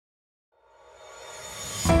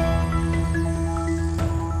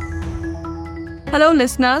Hello,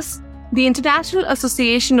 listeners. The International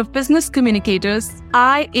Association of Business Communicators,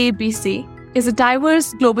 IABC, is a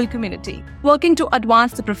diverse global community working to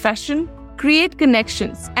advance the profession, create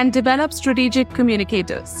connections, and develop strategic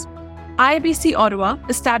communicators. IABC Ottawa,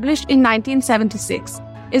 established in 1976,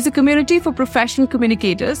 is a community for professional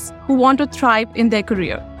communicators who want to thrive in their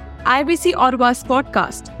career. IABC Ottawa's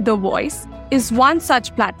podcast, The Voice, is one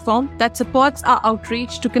such platform that supports our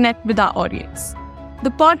outreach to connect with our audience. The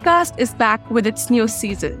podcast is back with its new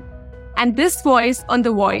season. And this voice on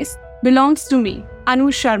The Voice belongs to me, Anu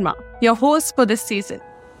Sharma, your host for this season.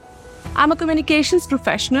 I'm a communications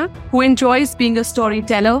professional who enjoys being a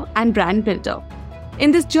storyteller and brand builder. In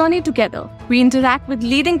this journey together, we interact with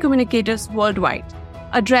leading communicators worldwide,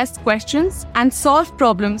 address questions, and solve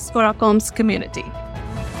problems for our comms community.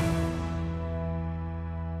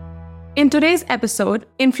 In today's episode,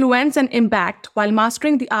 Influence and Impact While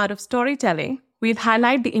Mastering the Art of Storytelling, we'll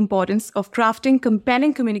highlight the importance of crafting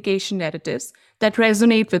compelling communication narratives that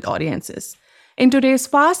resonate with audiences. In today's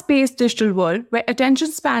fast-paced digital world where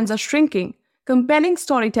attention spans are shrinking, compelling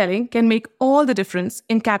storytelling can make all the difference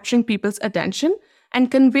in capturing people's attention and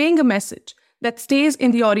conveying a message that stays in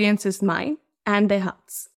the audience's mind and their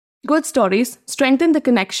hearts. Good stories strengthen the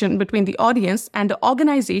connection between the audience and the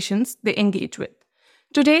organizations they engage with.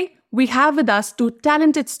 Today, we have with us two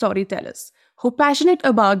talented storytellers who are passionate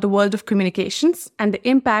about the world of communications and the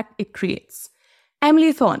impact it creates.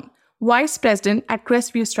 Emily Thorne, Vice President at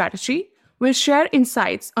Crestview Strategy, will share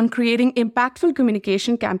insights on creating impactful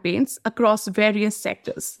communication campaigns across various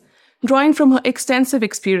sectors, drawing from her extensive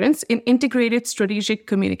experience in integrated strategic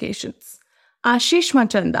communications. Ashish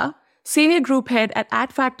Manchanda, Senior Group Head at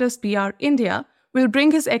AdFactors PR India, will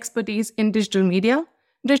bring his expertise in digital media,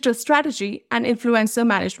 digital strategy, and influencer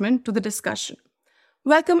management to the discussion.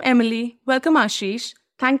 Welcome, Emily. Welcome, Ashish.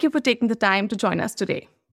 Thank you for taking the time to join us today.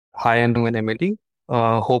 Hi, Anu and Emily.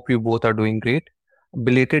 Hope you both are doing great.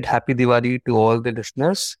 Belated Happy Diwali to all the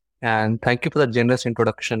listeners. And thank you for the generous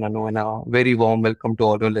introduction, Anu, and a very warm welcome to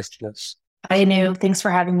all your listeners. Hi, Anu. Thanks for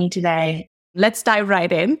having me today. Let's dive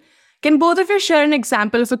right in. Can both of you share an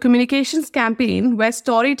example of a communications campaign where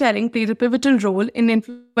storytelling played a pivotal role in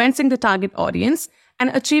influencing the target audience and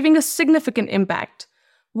achieving a significant impact?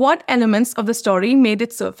 What elements of the story made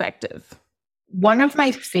it so effective? One of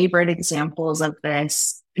my favorite examples of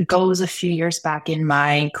this goes a few years back in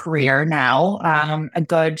my career now. A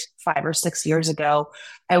good 5 or 6 years ago,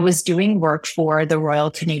 I was doing work for the Royal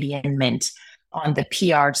Canadian Mint on the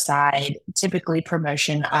PR side, typically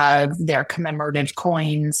promotion of their commemorative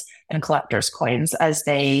coins and collector's coins as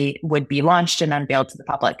they would be launched and unveiled to the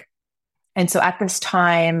public. And so at this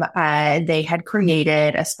time, they had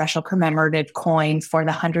created a special commemorative coin for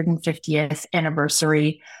the 150th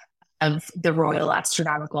anniversary of the Royal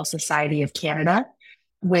Astronomical Society of Canada,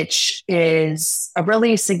 which is a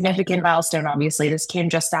really significant milestone. Obviously, this came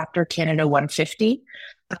just after Canada 150.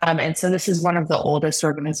 And so this is one of the oldest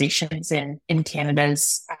organizations in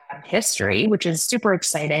Canada's history, which is super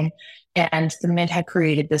exciting. And the Mint had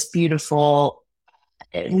created this beautiful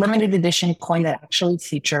limited edition coin that actually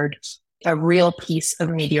featured a real piece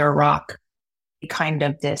of meteor rock, kind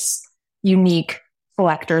of this unique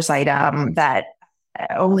collector's item that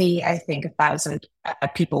only, I think, 1,000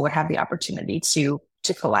 people would have the opportunity to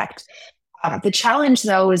collect. The challenge,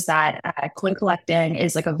 though, is that coin collecting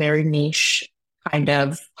is like a very niche kind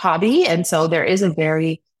of hobby. And so there is a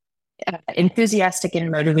very enthusiastic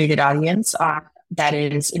and motivated audience that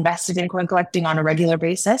is invested in coin collecting on a regular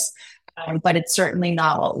basis. But it's certainly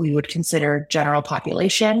not what we would consider general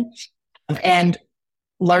population. And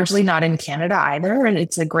largely not in Canada either. And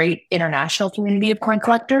it's a great international community of coin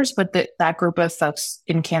collectors, but that group of folks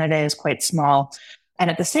in Canada is quite small. And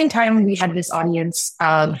at the same time, we had this audience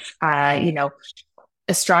of,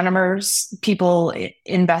 astronomers, people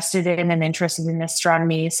invested in and interested in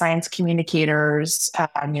astronomy, science communicators,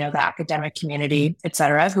 the academic community, et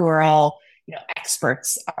cetera, who are all,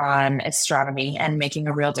 experts on astronomy and making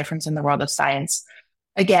a real difference in the world of science.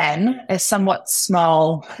 Again, a somewhat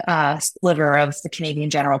small sliver of the Canadian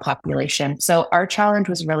general population. So our challenge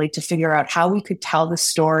was really to figure out how we could tell the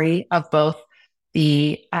story of both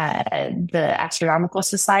the Astronomical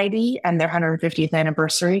Society and their 150th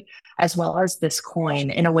anniversary, as well as this coin,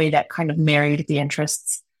 in a way that kind of married the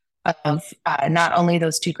interests of not only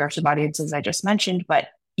those two groups of audiences I just mentioned, but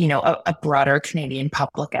a broader Canadian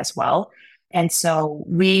public as well. And so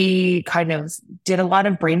we kind of did a lot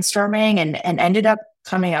of brainstorming and ended up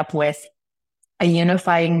coming up with a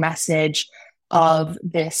unifying message of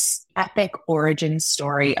this epic origin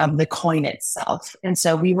story of the coin itself. And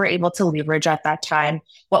so we were able to leverage at that time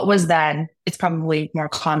what was then, it's probably more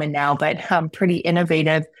common now, but pretty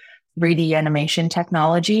innovative 3D animation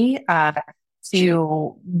technology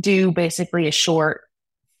to do basically a short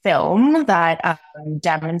film that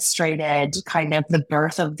demonstrated kind of the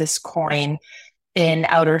birth of this coin in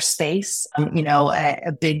outer space,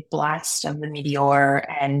 a big blast of the meteor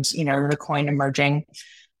and, the coin emerging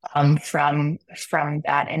from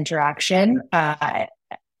that interaction.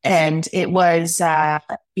 And it was, a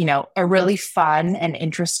really fun and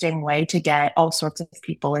interesting way to get all sorts of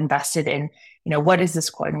people invested in, what is this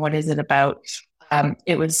coin? What is it about?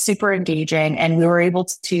 It was super engaging, and we were able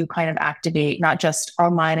to kind of activate not just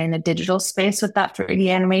online in a digital space with that 3D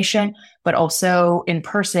animation, but also in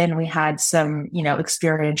person. We had some,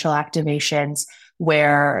 experiential activations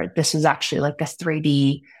where this was actually like a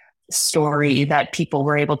 3D story that people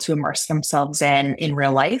were able to immerse themselves in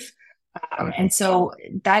real life. And so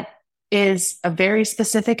that is a very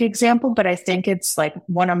specific example, but I think it's like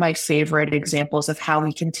one of my favorite examples of how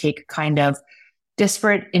we can take kind of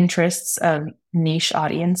disparate interests of niche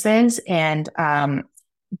audiences and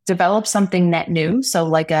develop something net new. So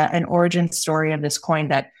like an origin story of this coin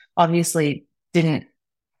that obviously didn't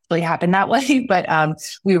really happen that way, but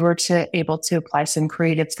we were able to apply some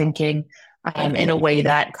creative thinking in a way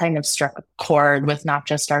that kind of struck a chord with not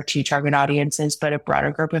just our two target audiences, but a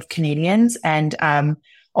broader group of Canadians. And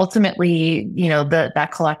ultimately,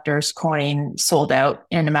 that collector's coin sold out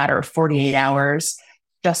in a matter of 48 hours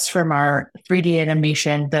just from our 3D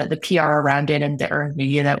animation, the PR around it, and the earned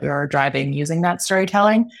media that we were driving using that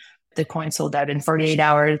storytelling. The coin sold out in 48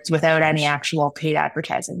 hours without any actual paid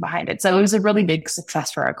advertising behind it. So it was a really big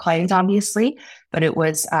success for our client, obviously, but it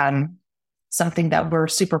was something that we're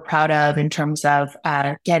super proud of in terms of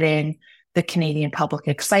getting the Canadian public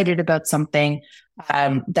excited about something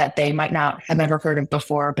that they might not have ever heard of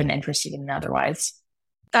before or been interested in otherwise.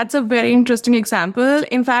 That's a very interesting example.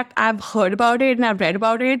 In fact, I've heard about it and I've read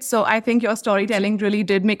about it. So I think your storytelling really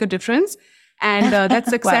did make a difference. And that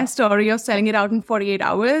success story of selling it out in 48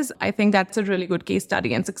 hours, I think that's a really good case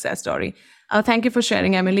study and success story. Thank you for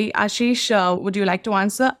sharing, Emily. Ashish, would you like to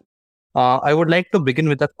answer? I would like to begin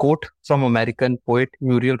with a quote from American poet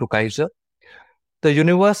Muriel Rukeyser. The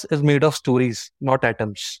universe is made of stories, not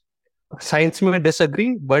atoms. Science may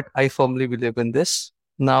disagree, but I firmly believe in this.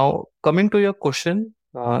 Now, coming to your question,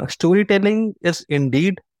 storytelling is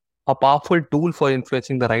indeed a powerful tool for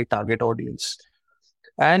influencing the right target audience.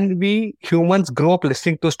 And we humans grow up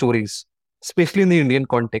listening to stories, especially in the Indian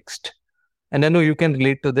context. And I know you can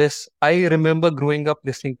relate to this. I remember growing up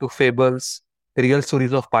listening to fables, real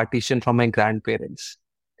stories of partition from my grandparents.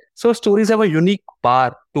 So stories have a unique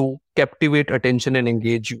power to captivate attention and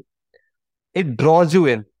engage you. It draws you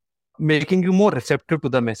in, making you more receptive to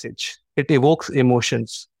the message. It evokes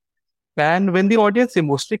emotions. And when the audience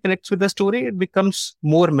emotionally connects with the story, it becomes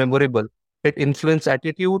more memorable. It influences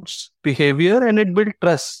attitudes, behavior, and it builds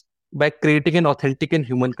trust by creating an authentic and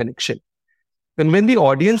human connection. And when the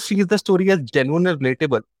audience sees the story as genuine and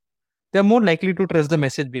relatable, they're more likely to trust the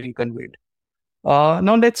message being conveyed.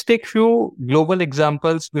 Now let's take few global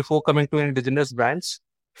examples before coming to indigenous brands.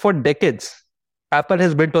 For decades, Apple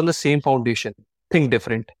has built on the same foundation. Think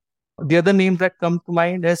different. The other names that come to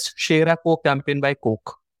mind is Share a Coke campaign by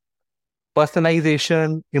Coke.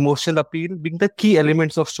 Personalization, emotional appeal being the key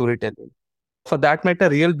elements of storytelling. For that matter,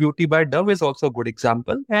 Real Beauty by Dove is also a good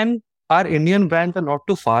example, and our Indian brands are not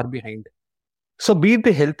too far behind. So be it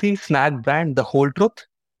the healthy snack brand, The Whole Truth,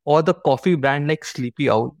 or the coffee brand like Sleepy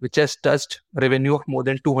Owl, which has touched revenue of more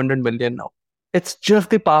than 200 million now. It's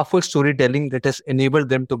just the powerful storytelling that has enabled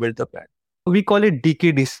them to build the brand. We call it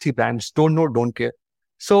DKDC brands, don't know, don't care.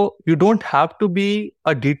 So you don't have to be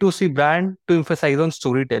a D2C brand to emphasize on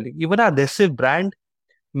storytelling. Even a aggressive brand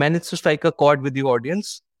managed to strike a chord with the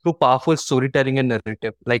audience through powerful storytelling and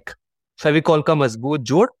narrative, like Fevicol ka mazboot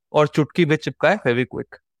jod or chutki mein chipka hai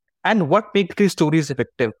Fevikwik. And what makes these stories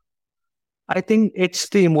effective? I think it's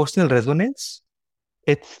the emotional resonance,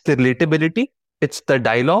 it's the relatability, it's the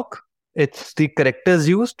dialogue, it's the characters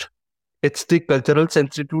used, it's the cultural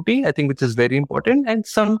sensitivity, I think, which is very important. And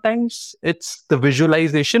sometimes it's the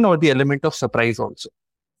visualization or the element of surprise also.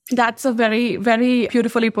 That's a very, very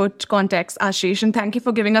beautifully put context, Ashish. And thank you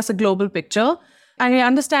for giving us a global picture. I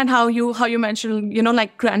understand how you mentioned,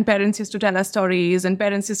 like grandparents used to tell us stories and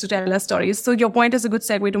parents used to tell us stories. So your point is a good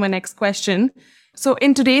segue to my next question. So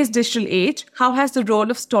in today's digital age, how has the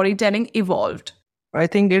role of storytelling evolved? I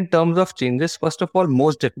think in terms of changes, first of all,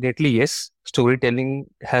 most definitely, yes, storytelling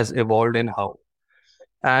has evolved in how.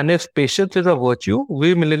 And if patience is a virtue,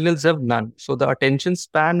 we millennials have none. So the attention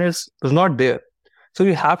span is not there. So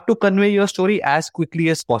you have to convey your story as quickly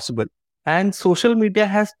as possible. And social media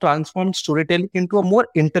has transformed storytelling into a more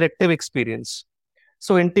interactive experience.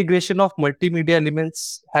 So integration of multimedia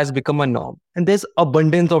elements has become a norm. And there's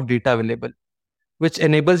abundance of data available, which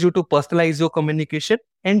enables you to personalize your communication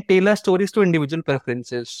and tailor stories to individual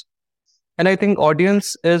preferences. And I think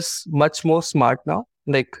audience is much more smart now.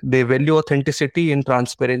 Like they value authenticity and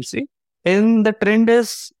transparency. And the trend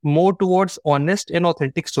is more towards honest and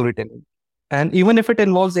authentic storytelling. And even if it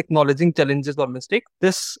involves acknowledging challenges or mistakes,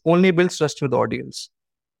 this only builds trust with the audience.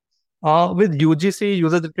 With UGC,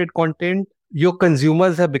 user-generated content, your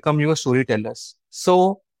consumers have become your storytellers.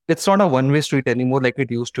 So it's not a one-way street anymore like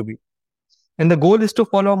it used to be. And the goal is to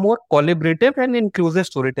follow a more collaborative and inclusive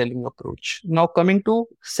storytelling approach. Now, coming to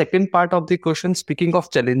second part of the question, speaking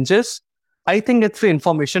of challenges, I think it's the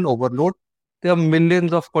information overload. There are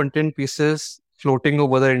millions of content pieces floating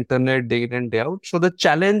over the internet day in and day out. So the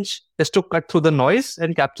challenge is to cut through the noise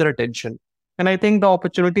and capture attention. And I think the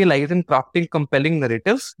opportunity lies in crafting compelling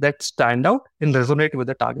narratives that stand out and resonate with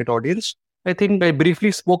the target audience. I think I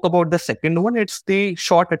briefly spoke about the second one. It's the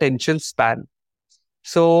short attention span.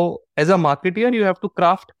 So as a marketer, you have to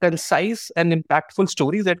craft concise and impactful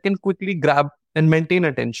stories that can quickly grab and maintain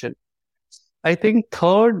attention. I think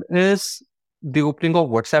third is the opening of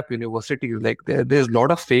WhatsApp universities. Like there's a lot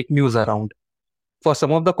of fake news around. For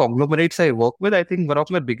some of the conglomerates I work with, I think one of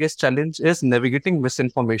my biggest challenge is navigating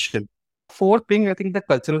misinformation. Fourth being, I think the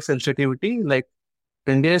cultural sensitivity, like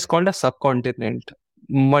India is called a subcontinent.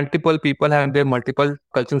 Multiple people have their multiple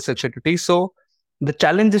cultural sensitivities. So the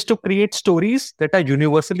challenge is to create stories that are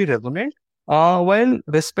universally resonant while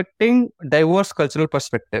respecting diverse cultural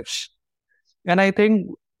perspectives. And I think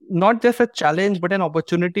not just a challenge, but an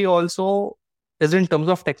opportunity also is in terms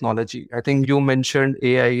of technology. I think you mentioned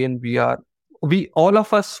AI and VR. All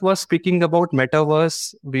of us were speaking about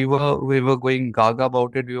metaverse. We were going gaga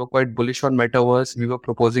about it. We were quite bullish on metaverse. We were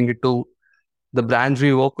proposing it to the brands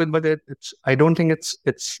we work with, but I don't think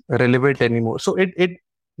it's relevant anymore. So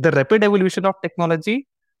the rapid evolution of technology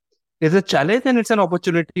is a challenge and it's an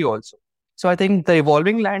opportunity also. So I think the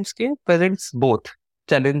evolving landscape presents both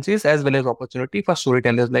challenges as well as opportunity for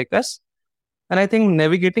storytellers like us. And I think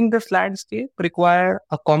navigating this landscape require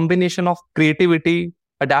a combination of creativity,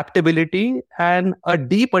 adaptability, and a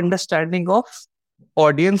deep understanding of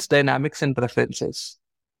audience dynamics and preferences.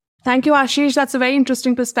 Thank you, Ashish. That's a very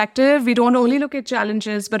interesting perspective. We don't only look at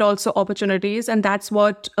challenges, but also opportunities. And that's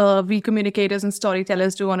what we communicators and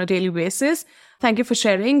storytellers do on a daily basis. Thank you for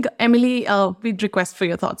sharing. Emily, we'd request for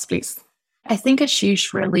your thoughts, please. I think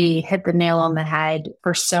Ashish really hit the nail on the head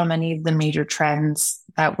for so many of the major trends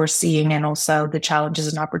that we're seeing, and also the challenges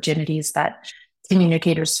and opportunities that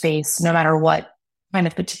communicators face, no matter what kind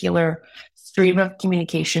of particular stream of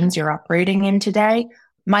communications you're operating in today.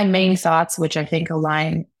 My main thoughts, which I think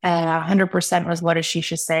align 100% with what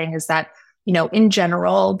Ashish is saying, is that, in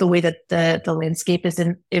general, the way that the landscape is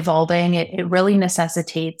evolving, it really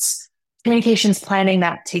necessitates communications planning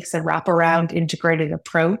that takes a wraparound integrated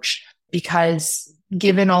approach, because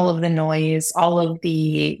given all of the noise, all of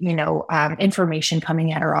the, information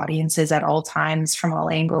coming at our audiences at all times from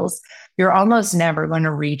all angles, you're almost never going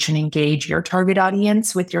to reach and engage your target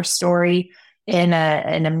audience with your story in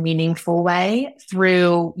a meaningful way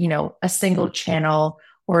through, a single channel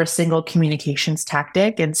or a single communications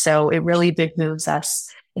tactic. And so it really behooves us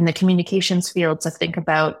in the communications field to think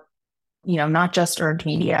about, not just earned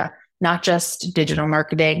media, not just digital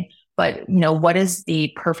marketing, but, what is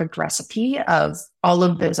the perfect recipe of all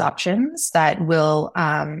of those options that will,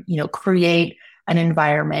 create an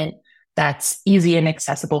environment that's easy and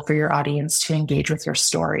accessible for your audience to engage with your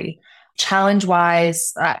story.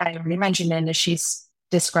 Challenge-wise, I already mentioned, and she's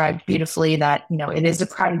described beautifully, that, it is a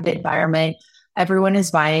crowded environment. Everyone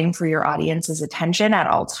is vying for your audience's attention at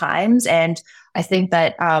all times. And I think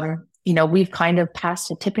that, we've kind of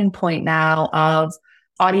passed a tipping point now of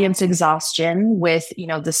audience exhaustion with,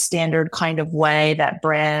 the standard kind of way that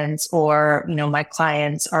brands or, my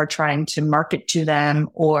clients are trying to market to them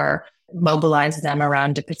or mobilize them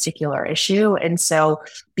around a particular issue. And so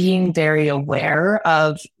being very aware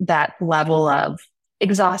of that level of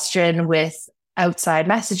exhaustion with outside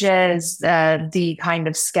messages, the kind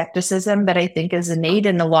of skepticism that I think is innate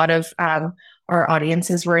in a lot of our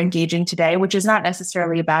audiences we're engaging today, which is not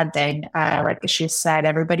necessarily a bad thing. Like she said,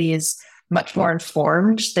 everybody is much more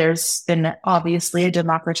informed. There's been obviously a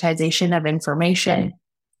democratization of information.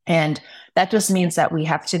 And that just means that we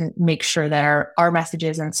have to make sure that our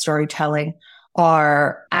messages and storytelling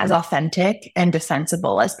are as authentic and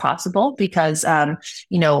defensible as possible, because, gone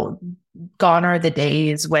are the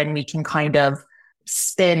days when we can kind of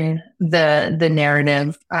spin the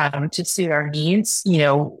narrative to suit our needs.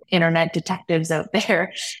 Internet detectives out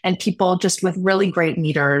there and people just with really great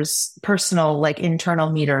meters, personal, like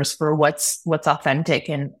internal meters for what's authentic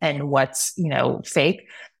and what's fake.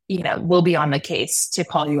 Will be on the case to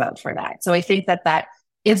call you out for that. So I think that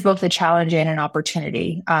is both a challenge and an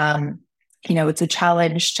opportunity. It's a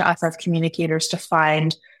challenge to us as communicators to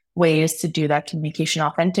find ways to do that communication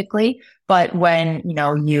authentically. But when,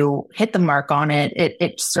 you hit the mark on it,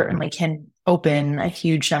 it certainly can open a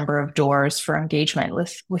huge number of doors for engagement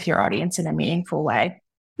with your audience in a meaningful way.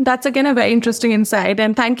 That's again a very interesting insight.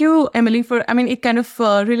 And thank you, Emily, it kind of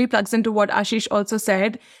really plugs into what Ashish also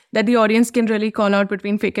said, that the audience can really call out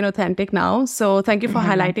between fake and authentic now. So thank you for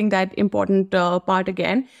highlighting that important part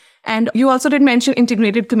again. And you also did mention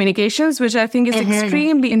integrated communications, which I think is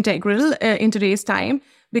extremely integral in today's time,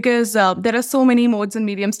 because there are so many modes and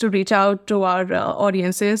mediums to reach out to our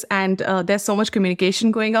audiences, and there's so much communication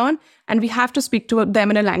going on, and we have to speak to them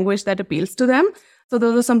in a language that appeals to them. So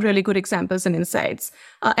those are some really good examples and insights.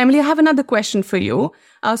 Emily, I have another question for you.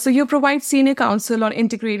 So you provide senior counsel on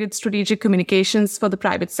integrated strategic communications for the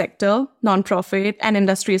private sector, nonprofit, and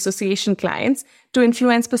industry association clients to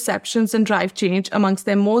influence perceptions and drive change amongst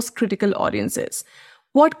their most critical audiences.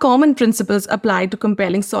 What common principles apply to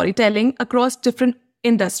compelling storytelling across different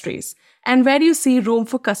industries? And where do you see room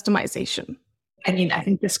for customization? I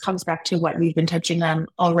think this comes back to what we've been touching on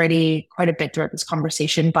already quite a bit throughout this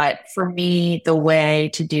conversation. But for me, the way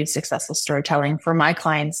to do successful storytelling for my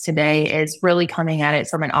clients today is really coming at it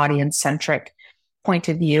from an audience-centric point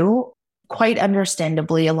of view. Quite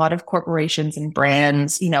understandably, a lot of corporations and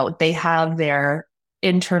brands, they have their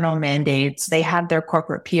internal mandates, they have their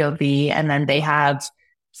corporate POV, and then they have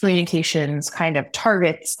communications kind of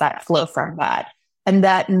targets that flow from that. And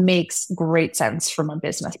that makes great sense from a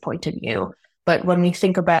business point of view. But when we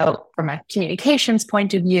think about from a communications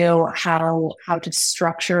point of view, how to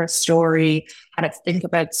structure a story, how to think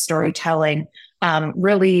about storytelling,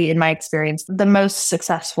 really, in my experience, the most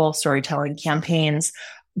successful storytelling campaigns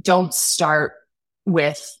don't start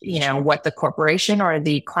with, what the corporation or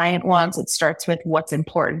the client wants. It starts with what's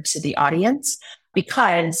important to the audience,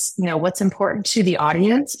 because, what's important to the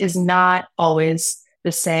audience is not always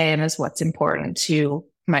the same as what's important to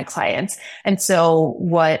my clients. And so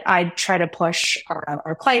what I try to push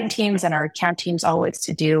our client teams and our account teams always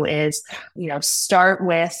to do is, start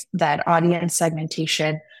with that audience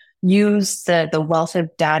segmentation, use the wealth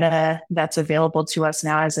of data that's available to us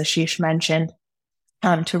now, as Ashish mentioned,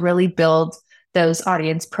 to really build those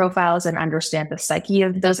audience profiles and understand the psyche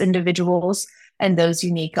of those individuals and those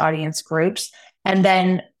unique audience groups. And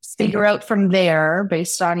then figure out from there,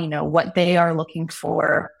 based on, what they are looking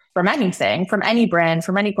for from anything, from any brand,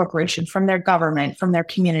 from any corporation, from their government, from their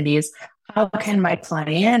communities, how can my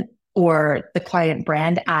client or the client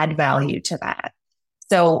brand add value to that?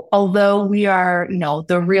 So although we are,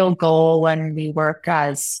 the real goal when we work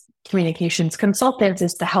as communications consultants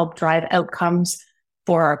is to help drive outcomes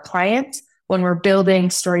for our clients, when we're building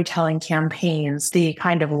storytelling campaigns, the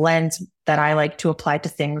kind of lens that I like to apply to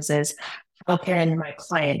things is, how can my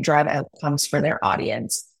client drive outcomes for their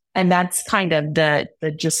audience? And that's kind of the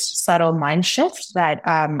just subtle mind shift that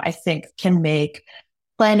I think can make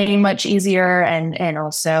planning much easier and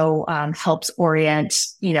also helps orient,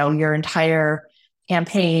 your entire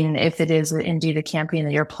campaign, if it is indeed a campaign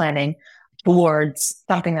that you're planning, towards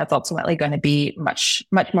something that's ultimately going to be much,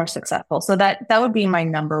 much more successful. So that would be my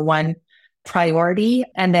number one priority.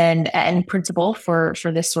 And then end principle for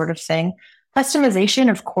this sort of thing.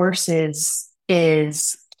 Customization, of course, is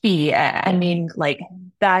key.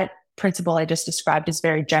 That principle I just described is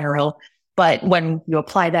very general, but when you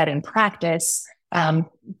apply that in practice,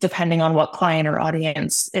 depending on what client or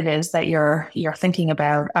audience it is that you're thinking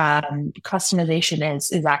about, customization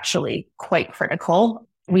is actually quite critical.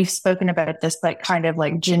 We've spoken about this, but kind of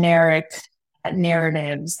like generic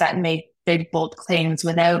narratives that make big, bold claims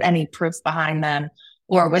without any proof behind them,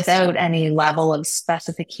 or without any level of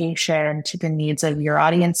specification to the needs of your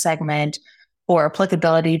audience segment, or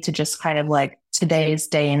applicability to just kind of like today's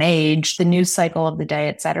day and age, the news cycle of the day,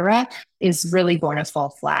 et cetera, is really going to fall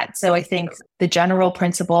flat. So I think the general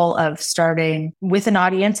principle of starting with an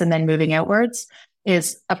audience and then moving outwards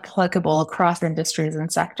is applicable across industries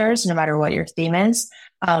and sectors, no matter what your theme is.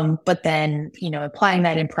 But then, applying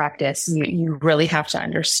that in practice, you really have to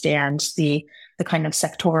understand the kind of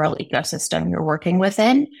sectoral ecosystem you're working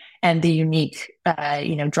within and the unique,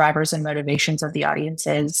 drivers and motivations of the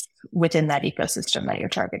audiences within that ecosystem that you're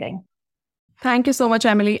targeting. Thank you so much,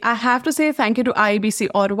 Emily. I have to say thank you to IEBC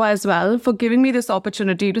Ottawa as well for giving me this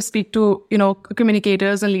opportunity to speak to,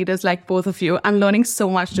 communicators and leaders like both of you. I'm learning so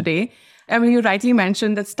much today. I mean, you rightly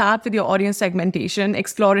mentioned that start with your audience segmentation,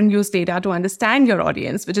 explore and use data to understand your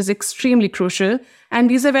audience, which is extremely crucial. And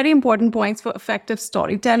these are very important points for effective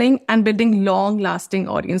storytelling and building long-lasting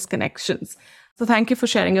audience connections. So thank you for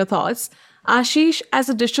sharing your thoughts. Ashish, as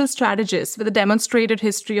a digital strategist with a demonstrated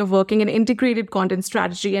history of working in integrated content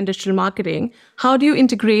strategy and digital marketing, how do you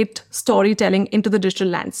integrate storytelling into the digital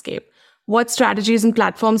landscape? What strategies and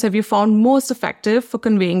platforms have you found most effective for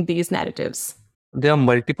conveying these narratives? There are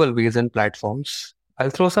multiple ways and platforms. I'll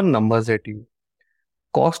throw some numbers at you.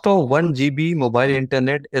 Cost of 1 GB mobile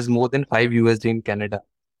internet is more than 5 USD in Canada,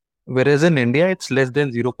 whereas in India, it's less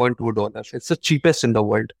than $0.2. It's the cheapest in the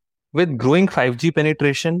world. With growing 5G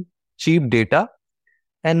penetration, cheap data,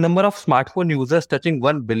 and number of smartphone users touching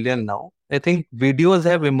 1 billion now, I think videos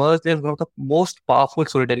have emerged as one of the most powerful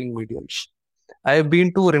storytelling mediums. I've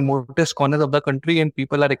been to remotest corners of the country and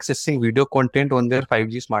people are accessing video content on their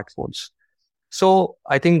 5G smartphones. So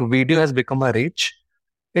I think video has become a reach.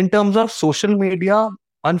 In terms of social media,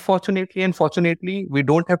 unfortunately and fortunately, we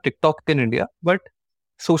don't have TikTok in India, but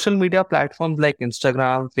social media platforms like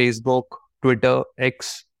Instagram, Facebook, Twitter,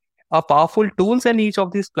 X are powerful tools, and each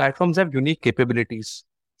of these platforms have unique capabilities.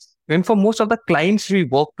 And for most of the clients we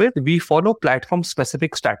work with, we follow platform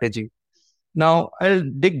specific strategy. Now, I'll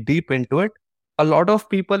dig deep into it. A lot of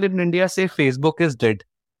people in India say Facebook is dead.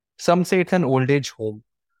 Some say it's an old age home.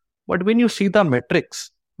 But when you see the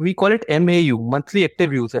metrics, we call it MAU, monthly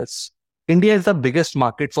active users. India is the biggest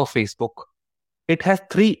market for Facebook. It has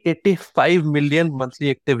 385 million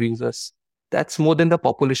monthly active users. That's more than the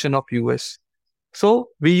population of US. So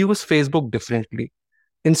we use Facebook differently.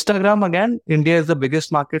 Instagram, again, India is the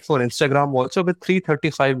biggest market for Instagram also with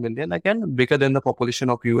 335 million, again, bigger than the population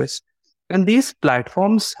of US. And these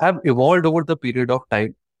platforms have evolved over the period of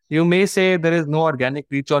time. You may say there is no organic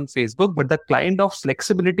reach on Facebook, but the kind of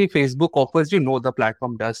flexibility Facebook offers, the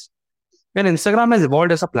platform does. When Instagram has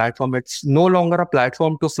evolved as a platform, it's no longer a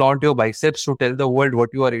platform to flaunt your biceps to tell the world what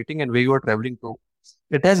you are eating and where you are traveling to.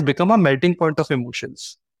 It has become a melting point of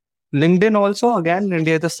emotions. LinkedIn also, again,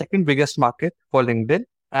 India is the second biggest market for LinkedIn.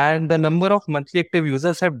 And the number of monthly active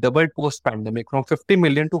users have doubled post-pandemic from 50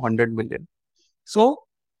 million to 100 million. So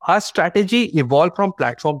our strategy evolved from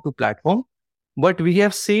platform to platform, but we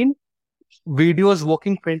have seen videos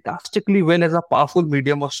working fantastically well as a powerful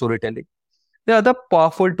medium of storytelling. There are other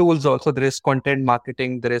powerful tools also. There is content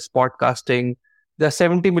marketing, there is podcasting. There are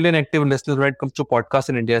 70 million active listeners when it comes to podcasts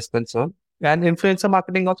in India is concerned, and influencer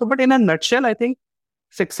marketing also. But in a nutshell, I think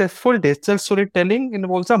successful digital storytelling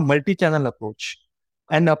involves a multi-channel approach,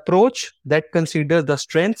 an approach that considers the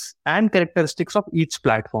strengths and characteristics of each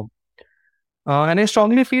platform. And I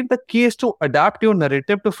strongly feel the key is to adapt your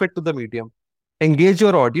narrative to fit to the medium, engage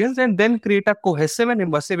your audience, and then create a cohesive and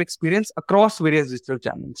immersive experience across various digital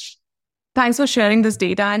channels. Thanks for sharing this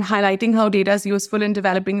data and highlighting how data is useful in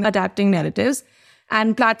developing and adapting narratives.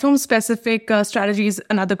 And platform-specific strategies,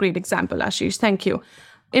 another great example, Ashish. Thank you.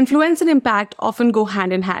 Influence and impact often go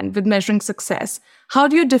hand in hand with measuring success. How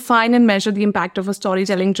do you define and measure the impact of a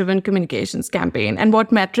storytelling-driven communications campaign? And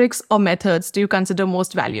what metrics or methods do you consider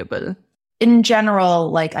most valuable? In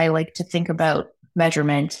general, I like to think about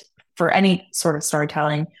measurement for any sort of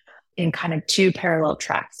storytelling in kind of two parallel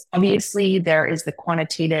tracks. Obviously, there is the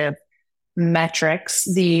quantitative metrics,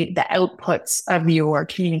 the outputs of your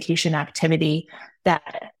communication activity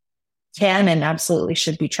that can and absolutely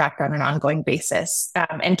should be tracked on an ongoing basis,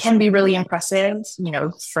 and can be really impressive,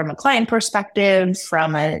 from a client perspective,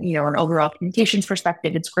 from an overall communications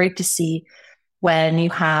perspective. It's great to see when you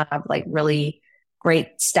have really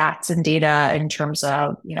great stats and data in terms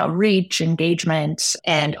of, reach, engagement,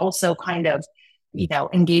 and also kind of,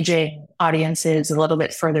 engaging audiences a little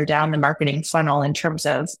bit further down the marketing funnel in terms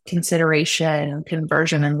of consideration,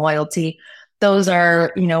 conversion, and loyalty. Those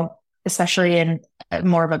are, especially in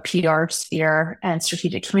more of a PR sphere and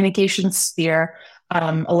strategic communications sphere,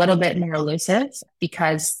 a little bit more elusive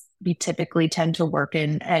because we typically tend to work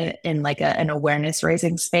in an awareness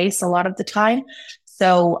raising space a lot of the time.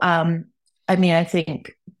 So, I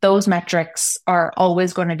think those metrics are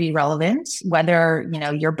always going to be relevant, whether,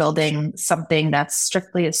 you're building something that's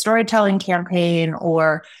strictly a storytelling campaign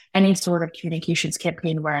or any sort of communications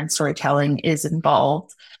campaign wherein storytelling is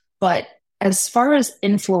involved. But as far as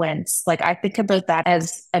influence, I think about that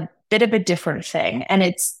as a bit of a different thing. And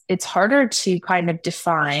it's harder to kind of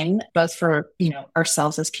define both for,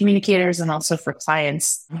 ourselves as communicators and also for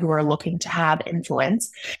clients who are looking to have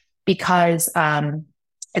influence because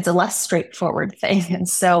it's a less straightforward thing. And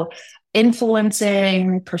so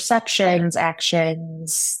influencing perceptions,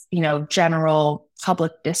 actions, general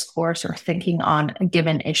public discourse or thinking on a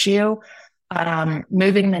given issue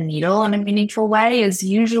moving the needle in a meaningful way is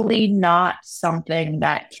usually not something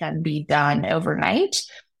that can be done overnight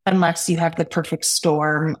unless you have the perfect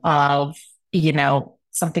storm of,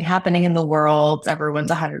 something happening in the world,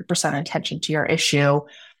 everyone's 100% attention to your issue,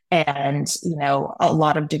 and, a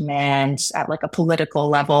lot of demand at like a political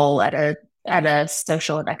level, at a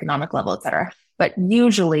social and economic level, et cetera. But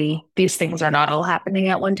usually these things are not all happening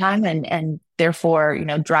at one time. And therefore,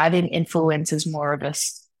 driving influence is more of a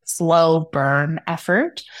slow burn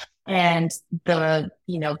effort. And the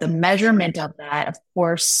measurement of that, of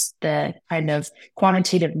course, the kind of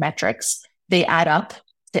quantitative metrics, they add up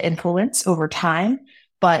to influence over time.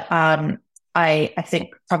 But I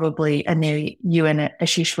think probably Anu, you and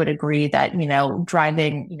Ashish would agree that,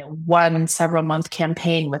 driving, one several month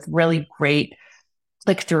campaign with really great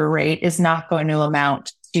click-through rate is not going to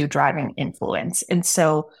amount to driving influence. And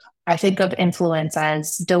so I think of influence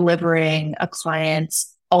as delivering a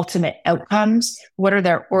client's ultimate outcomes. What are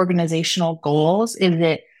their organizational goals? Is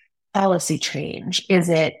it policy change? Is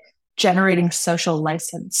it generating social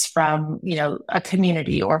license from, a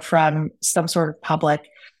community or from some sort of public,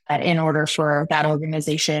 that in order for that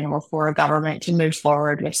organization or for a government to move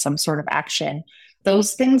forward with some sort of action?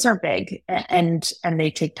 Those things are big and they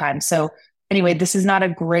take time. So anyway, this is not a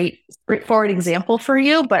great straightforward example for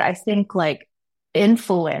you, but I think like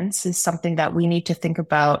influence is something that we need to think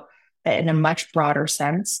about in a much broader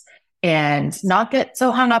sense and not get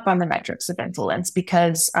so hung up on the metrics of influence,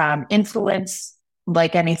 because influence,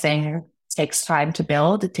 like anything, takes time to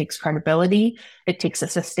build. It takes credibility. It takes a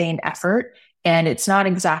sustained effort. And it's not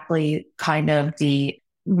exactly kind of the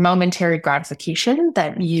momentary gratification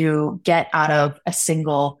that you get out of a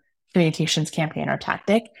single communications campaign or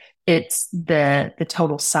tactic. It's the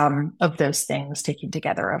total sum of those things taken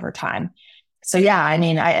together over time. So yeah, I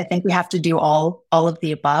mean, I think we have to do all of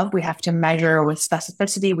the above. We have to measure with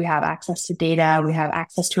specificity. We have access to data. We have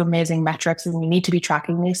access to amazing metrics, and we need to be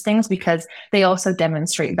tracking these things because they also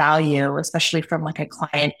demonstrate value, especially from like a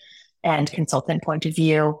client and consultant point of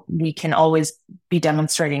view. We can always be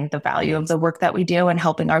demonstrating the value of the work that we do and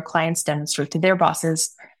helping our clients demonstrate to their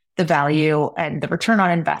bosses the value and the return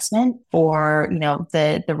on investment for,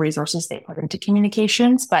 the resources they put into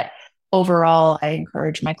communications. But overall, I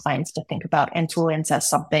encourage my clients to think about influence as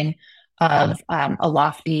something of a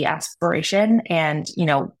lofty aspiration. And,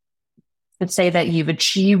 to say that you've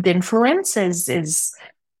achieved influence is,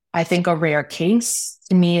 I think, a rare case.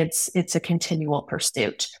 To me, it's a continual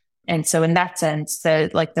pursuit. And so in that sense,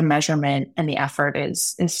 the measurement and the effort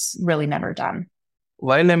is really never done.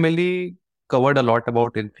 While Emily covered a lot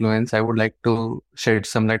about influence, I would like to shed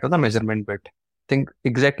some light on the measurement bit. I think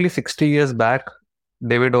exactly 60 years back,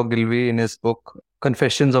 David Ogilvy, in his book,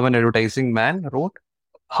 Confessions of an Advertising Man, wrote,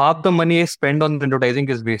 half the money I spend on advertising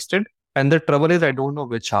is wasted. And the trouble is, I don't know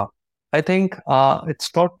which half. I think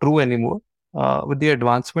it's not true anymore. With the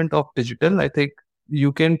advancement of digital, I think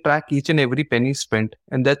you can track each and every penny spent.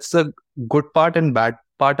 And that's the good part and bad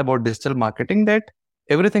part about digital marketing, that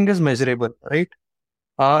everything is measurable, right?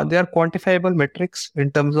 There are quantifiable metrics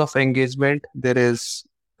in terms of engagement. There is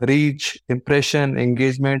reach, impression,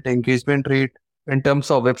 engagement rate. In terms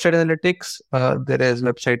of website analytics, there is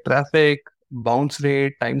website traffic, bounce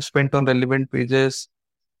rate, time spent on relevant pages.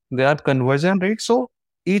 There are conversion rates. So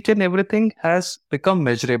each and everything has become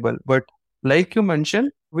measurable. But like you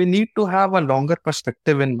mentioned, we need to have a longer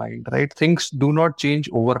perspective in mind, right? Things do not change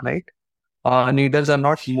overnight. Needles are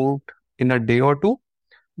not moved in a day or two.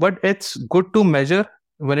 But it's good to measure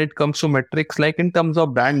when it comes to metrics, like in terms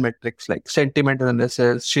of brand metrics, like sentiment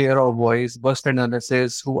analysis, share of voice, burst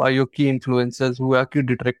analysis, who are your key influencers, who are key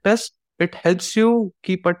detractors. It helps you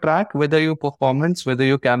keep a track whether your performance, whether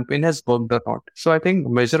your campaign has worked or not. So I think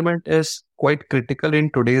measurement is quite critical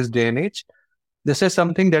in today's day and age. This is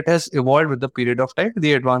something that has evolved with the period of time,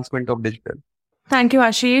 the advancement of digital. Thank you,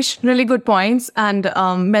 Ashish. Really good points. And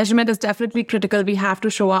measurement is definitely critical. We have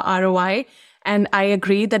to show our ROI. And I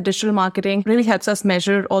agree that digital marketing really helps us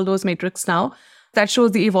measure all those metrics now. That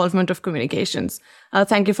shows the evolvement of communications.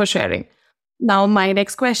 Thank you for sharing. Now, my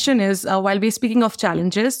next question is, while we're speaking of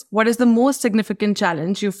challenges, what is the most significant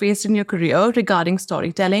challenge you faced in your career regarding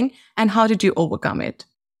storytelling, and how did you overcome it?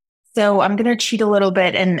 So I'm going to cheat a little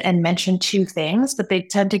bit and mention two things, but they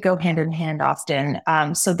tend to go hand in hand often.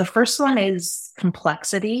 So the first one is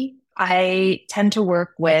complexity. I tend to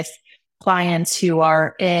work with clients who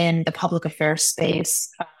are in the public affairs space.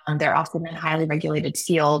 They're often in highly regulated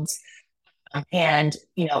fields. And,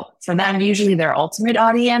 for them, usually their ultimate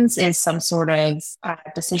audience is some sort of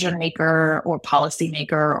decision maker or policy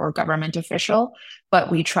maker or government official.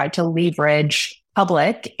 But we try to leverage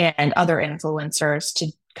public and other influencers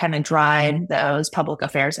to kind of drive those public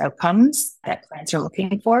affairs outcomes that clients are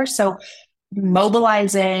looking for. So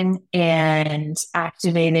mobilizing and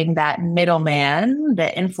activating that middleman,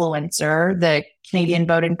 the influencer, the Canadian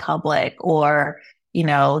voting public, or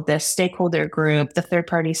the stakeholder group, the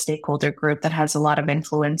third-party stakeholder group that has a lot of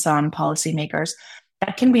influence on policymakers.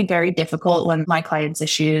 That can be very difficult when my clients'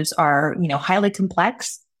 issues are, highly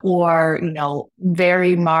complex or,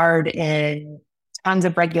 very marred in tons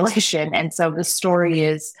of regulation. And so the story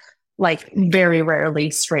is like very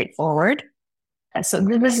rarely straightforward. So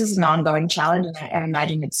this is an ongoing challenge. And I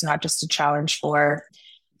imagine it's not just a challenge for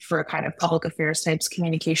kind of public affairs types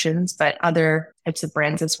communications, but other types of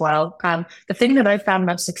brands as well. The thing that I've found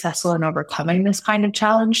most successful in overcoming this kind of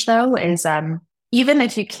challenge, though, is even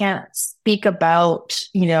if you can't speak about,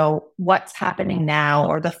 what's happening now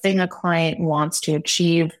or the thing a client wants to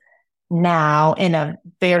achieve now in a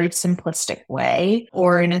very simplistic way,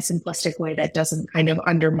 or in a simplistic way that doesn't kind of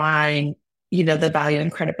undermine, the value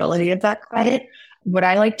and credibility of that client, what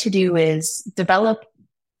I like to do is develop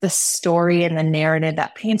the story and the narrative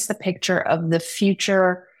that paints the picture of the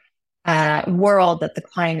future world that the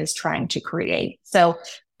client is trying to create. So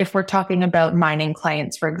if we're talking about mining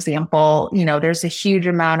clients, for example, there's a huge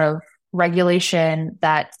amount of regulation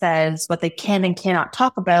that says what they can and cannot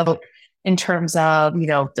talk about in terms of,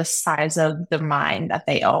 the size of the mine that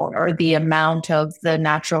they own or the amount of the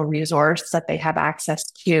natural resource that they have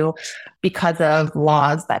access to because of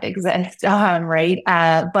laws that exist, right?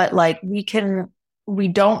 But we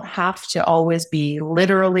don't have to always be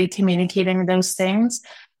literally communicating those things.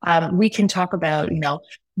 We can talk about,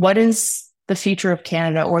 what is the future of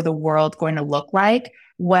Canada or the world going to look like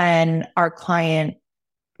when our client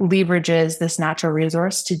leverages this natural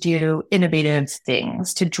resource to do innovative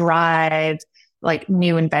things, to drive like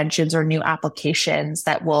new inventions or new applications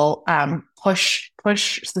that will push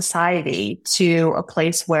society to a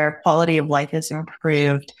place where quality of life is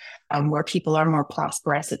improved, where people are more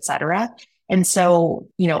prosperous, et cetera. And so,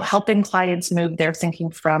 helping clients move their thinking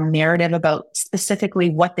from narrative about specifically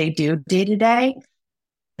what they do day to day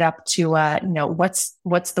up to,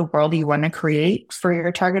 what's the world you want to create for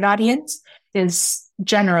your target audience is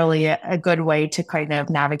generally a good way to kind of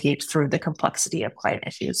navigate through the complexity of client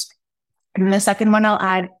issues. And the second one I'll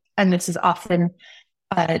add, and this is often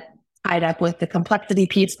tied up with the complexity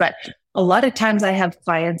piece, but a lot of times I have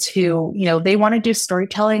clients who, they want to do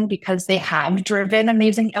storytelling because they have driven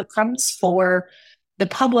amazing outcomes for the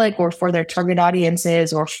public or for their target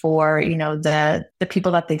audiences or for, the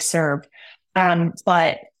people that they serve.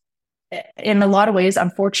 But in a lot of ways,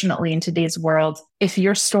 unfortunately, in today's world, if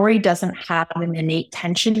your story doesn't have an innate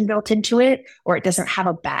tension built into it, or it doesn't have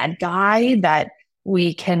a bad guy that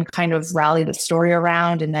we can kind of rally the story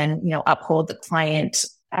around and then, uphold the client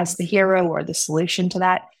as the hero or the solution to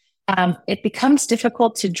that, it becomes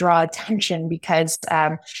difficult to draw attention because,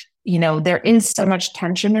 there is so much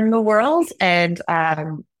tension in the world and,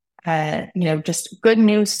 just good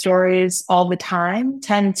news stories all the time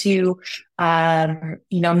tend to,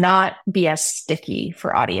 not be as sticky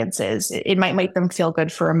for audiences. It might make them feel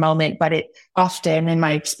good for a moment, but it often, in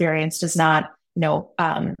my experience, does not,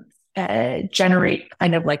 generate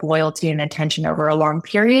kind of like loyalty and attention over a long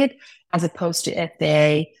period, as opposed to if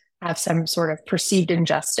they have some sort of perceived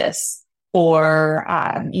injustice or,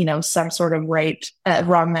 some sort of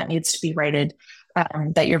wrong that needs to be righted,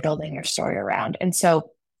 that you're building your story around. And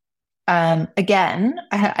so, again,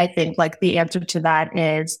 I think like the answer to that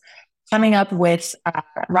is coming up with,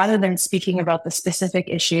 rather than speaking about the specific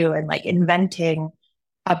issue and like inventing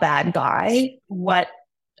a bad guy, what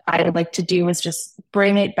I would like to do is just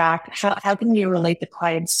bring it back. How can you relate the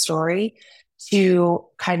client's story to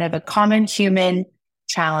kind of a common human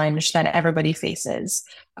challenge that everybody faces?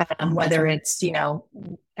 Whether it's,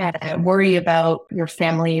 worry about your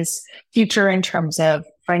family's future in terms of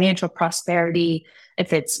financial prosperity,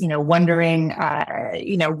 if it's, wondering,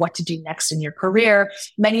 what to do next in your career,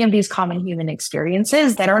 many of these common human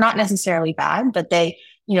experiences that are not necessarily bad, but they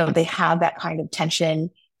have that kind of tension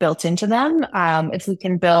built into them. If we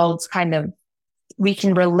can we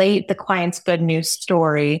can relate the client's good news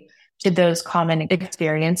story to those common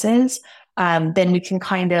experiences, then we can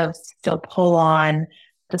kind of still pull on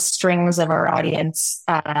the strings of our audience,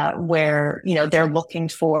 where, they're looking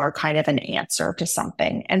for kind of an answer to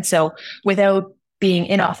something. And so without being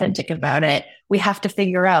inauthentic about it, we have to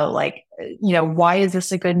figure out why is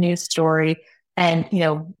this a good news story? And,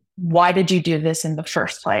 why did you do this in the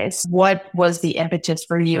first place? What was the impetus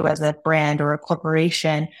for you as a brand or a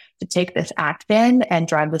corporation to take this action and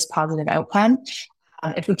drive this positive outcome?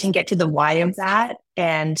 If we can get to the why of that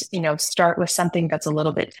and, start with something that's a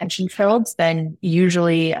little bit tension filled, then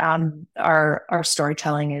usually our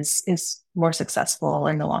storytelling is more successful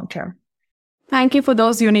in the long term. Thank you for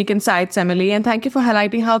those unique insights, Emily, and thank you for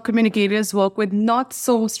highlighting how communicators work with not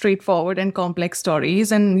so straightforward and complex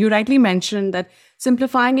stories. And you rightly mentioned that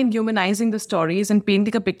simplifying and humanizing the stories and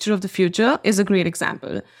painting a picture of the future is a great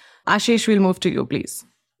example. Ashish, we'll move to you, please.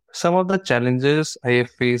 Some of the challenges I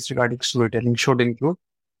have faced regarding storytelling should include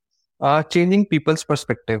changing people's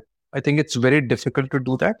perspective. I think it's very difficult to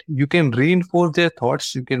do that. You can reinforce their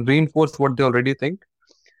thoughts, you can reinforce what they already think.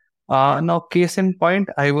 Now, case in point,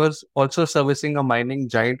 I was also servicing a mining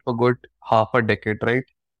giant for good half a decade, right?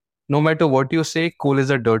 No matter what you say, coal is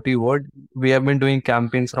a dirty word. We have been doing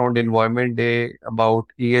campaigns around Environment Day, about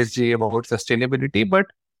ESG, about sustainability, but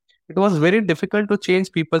it was very difficult to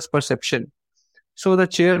change people's perception. So the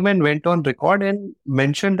chairman went on record and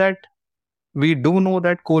mentioned that we do know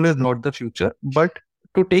that coal is not the future, but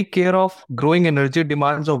to take care of growing energy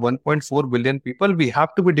demands of 1.4 billion people, we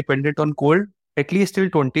have to be dependent on coal at least till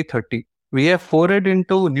 2030. We have forayed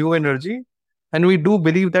into new energy and we do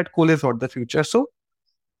believe that coal is not the future. So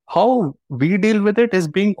how we deal with it is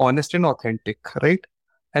being honest and authentic, right?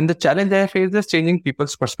 And the challenge I face is changing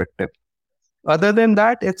people's perspective. Other than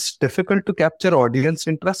that, it's difficult to capture audience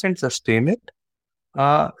interest and sustain it.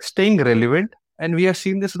 Staying relevant. And we have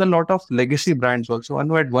seen this with a lot of legacy brands also. I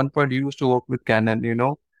know at one point you used to work with Canon,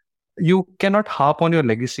 you cannot harp on your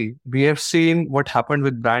legacy. We have seen what happened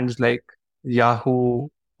with brands like Yahoo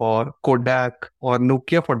or Kodak or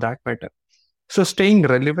Nokia for that matter. So staying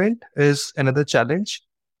relevant is another challenge.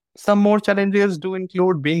 Some more challenges do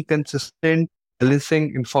include being consistent,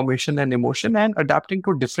 balancing information and emotion, and adapting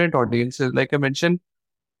to different audiences. Like I mentioned,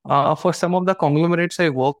 for some of the conglomerates I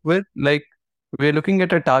work with, like we're looking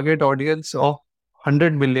at a target audience of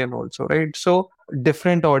 100 million also, right? So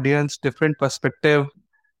different audience, different perspective.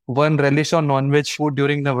 One relish on non-veg food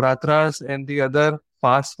during Navratras and the other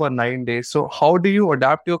fast for 9 days. So how do you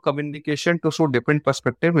adapt your communication to so different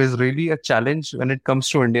perspective is really a challenge when it comes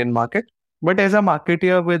to Indian market. But as a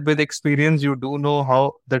marketer with experience, you do know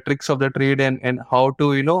how the tricks of the trade and how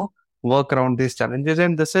to, work around these challenges.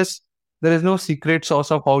 And there is no secret sauce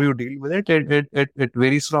of how you deal with it. It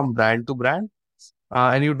varies from brand to brand.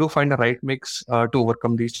 And you do find the right mix to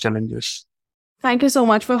overcome these challenges. Thank you so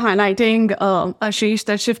much for highlighting, Ashish,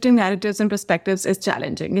 that shifting narratives and perspectives is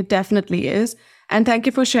challenging. It definitely is. And thank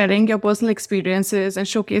you for sharing your personal experiences and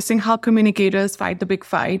showcasing how communicators fight the big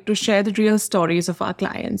fight to share the real stories of our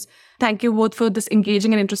clients. Thank you both for this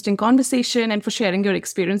engaging and interesting conversation and for sharing your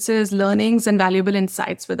experiences, learnings, and valuable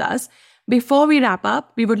insights with us. Before we wrap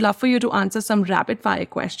up, we would love for you to answer some rapid fire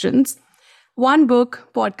questions. One book,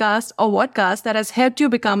 podcast, or podcast that has helped you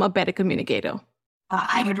become a better communicator.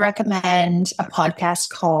 I would recommend a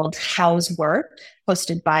podcast called How's Work,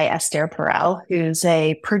 hosted by Esther Perel, who's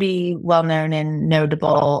a pretty well-known and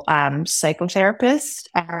notable psychotherapist,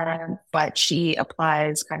 but she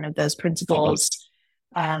applies kind of those principles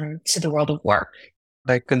to the world of work.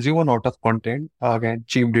 I consume a lot of content, again,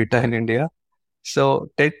 cheap data in India. So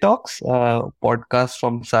TED Talks, podcasts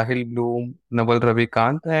from Sahil Bloom, Naval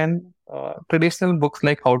Ravikant, and traditional books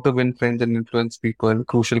like How to Win Friends and Influence People,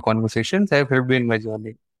 Crucial Conversations have helped me in my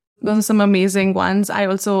journey. Those are some amazing ones. I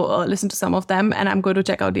also listen to some of them and I'm going to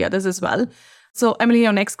check out the others as well. So Emily,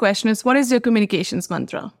 your next question is, what is your communications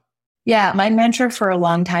mantra? Yeah, my mantra for a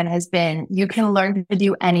long time has been, you can learn to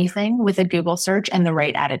do anything with a Google search and the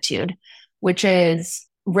right attitude, which is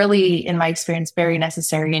really, in my experience, very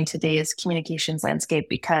necessary in today's communications landscape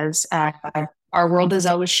because our world is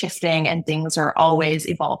always shifting and things are always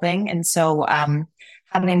evolving. And so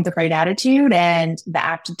having the right attitude and the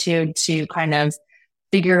aptitude to kind of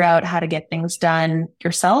figure out how to get things done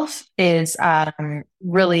yourself is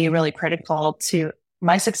really, really critical to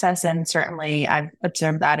my success. And certainly I've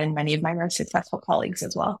observed that in many of my most successful colleagues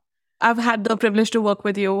as well. I've had the privilege to work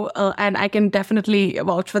with you and I can definitely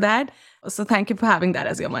vouch for that. So thank you for having that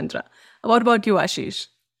as your mantra. What about you, Ashish?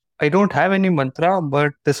 I don't have any mantra,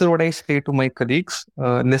 but this is what I say to my colleagues.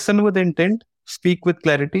 Listen with intent, speak with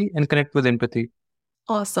clarity, and connect with empathy.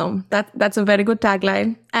 Awesome. That's a very good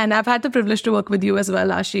tagline. And I've had the privilege to work with you as well,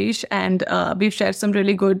 Ashish. And we've shared some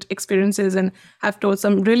really good experiences and have told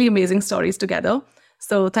some really amazing stories together.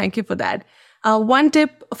 So thank you for that. One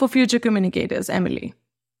tip for future communicators, Emily.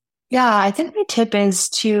 Yeah, I think my tip is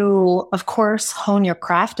to, of course, hone your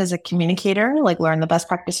craft as a communicator, like learn the best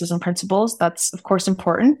practices and principles. That's, of course,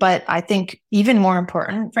 important. But I think even more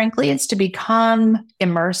important, frankly, is to become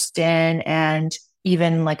immersed in and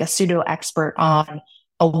even like a pseudo expert on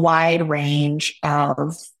a wide range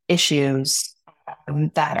of issues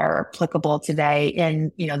that are applicable today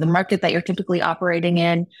in, the market that you're typically operating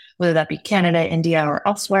in, whether that be Canada, India, or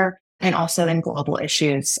elsewhere, and also in global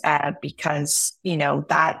issues, because,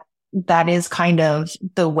 that is kind of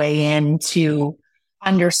the way into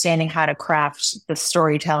understanding how to craft the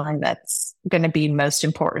storytelling that's going to be most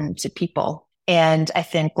important to people. And I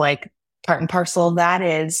think like part and parcel of that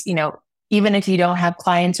is, even if you don't have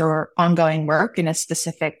clients or ongoing work in a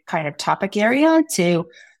specific kind of topic area, to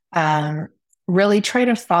really try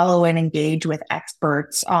to follow and engage with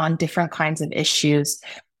experts on different kinds of issues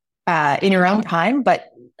in your own time,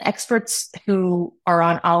 but experts who are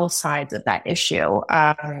on all sides of that issue.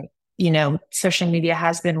 Social media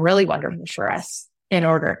has been really wonderful for us in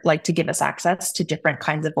order to give us access to different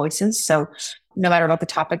kinds of voices. So no matter what the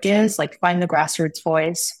topic is, find the grassroots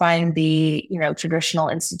voice, find the, traditional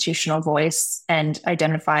institutional voice, and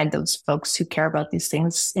identify those folks who care about these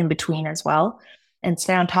things in between as well, and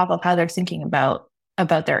stay on top of how they're thinking about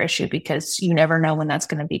their issue, because you never know when that's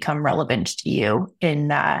going to become relevant to you in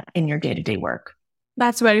your day-to-day work.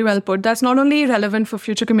 That's very well put. That's not only relevant for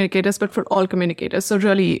future communicators, but for all communicators. So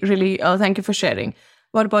really, really, thank you for sharing.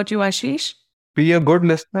 What about you, Ashish? Be a good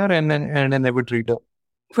listener and an avid reader.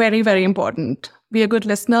 Very, very important. Be a good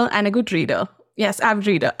listener and a good reader. Yes, avid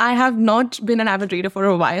reader. I have not been an avid reader for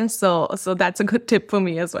a while, so that's a good tip for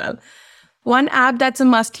me as well. One app that's a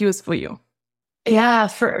must use for you. Yeah,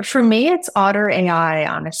 for me, it's Otter AI,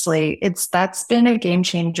 honestly. That's been a game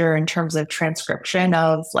changer in terms of transcription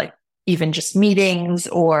of even just meetings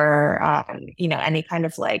or, any kind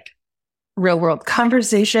of real world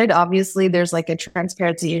conversation. Obviously, there's a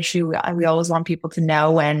transparency issue. We always want people to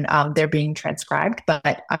know when they're being transcribed.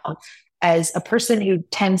 But as a person who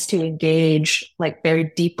tends to engage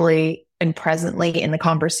very deeply and presently in the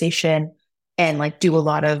conversation and do a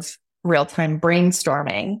lot of real time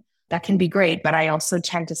brainstorming, that can be great. But I also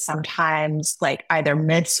tend to sometimes either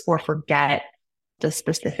miss or forget the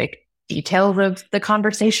specific details of the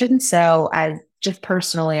conversation. So just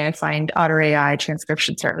personally, I find Otter AI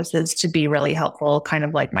transcription services to be really helpful, kind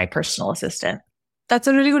of like my personal assistant. That's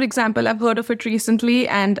a really good example. I've heard of it recently,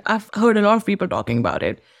 and I've heard a lot of people talking about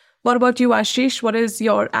it. What about you, Ashish? What is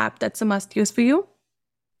your app that's a must use for you?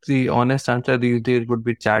 The honest answer these days would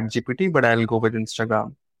be ChatGPT, but I'll go with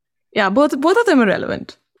Instagram. Yeah, both of them are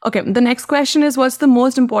relevant. Okay, the next question is, what's the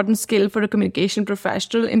most important skill for a communication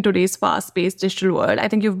professional in today's fast-paced digital world? I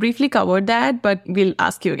think you've briefly covered that, but we'll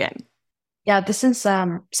ask you again. Yeah, this is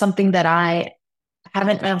something that I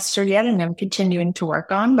haven't mastered yet and I'm continuing to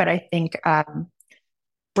work on, but I think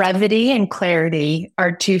brevity and clarity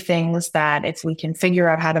are two things that if we can figure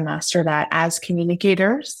out how to master that as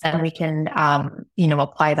communicators, then we can,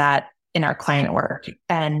 apply that in our client work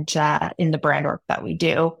and in the brand work that we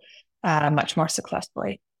do much more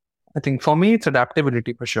successfully. I think for me, it's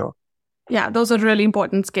adaptability for sure. Yeah, those are really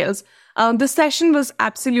important skills. This session was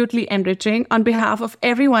absolutely enriching. On behalf of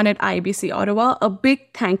everyone at IABC Ottawa, a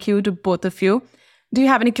big thank you to both of you. Do you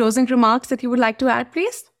have any closing remarks that you would like to add,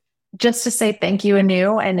 please? Just to say thank you,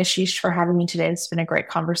 Anu and Ashish, for having me today. It's been a great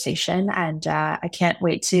conversation, and I can't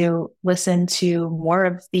wait to listen to more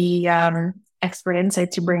of the expert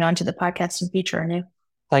insights you bring onto the podcast in future, Anu.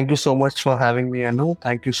 Thank you so much for having me, Anu.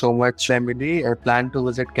 Thank you so much, Emily. I plan to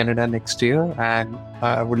visit Canada next year, and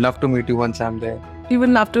I would love to meet you once I'm there. We would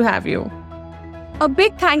love to have you. A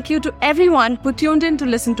big thank you to everyone who tuned in to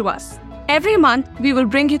listen to us. Every month, we will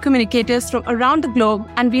bring you communicators from around the globe,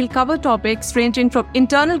 and we'll cover topics ranging from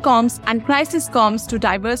internal comms and crisis comms to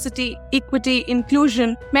diversity, equity,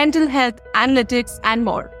 inclusion, mental health, analytics, and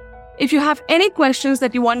more. If you have any questions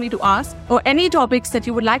that you want me to ask or any topics that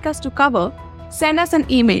you would like us to cover, send us an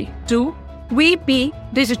email to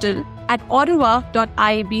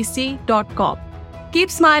vpdigital@ottawa.iabc.com. Keep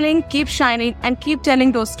smiling, keep shining, and keep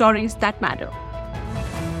telling those stories that matter.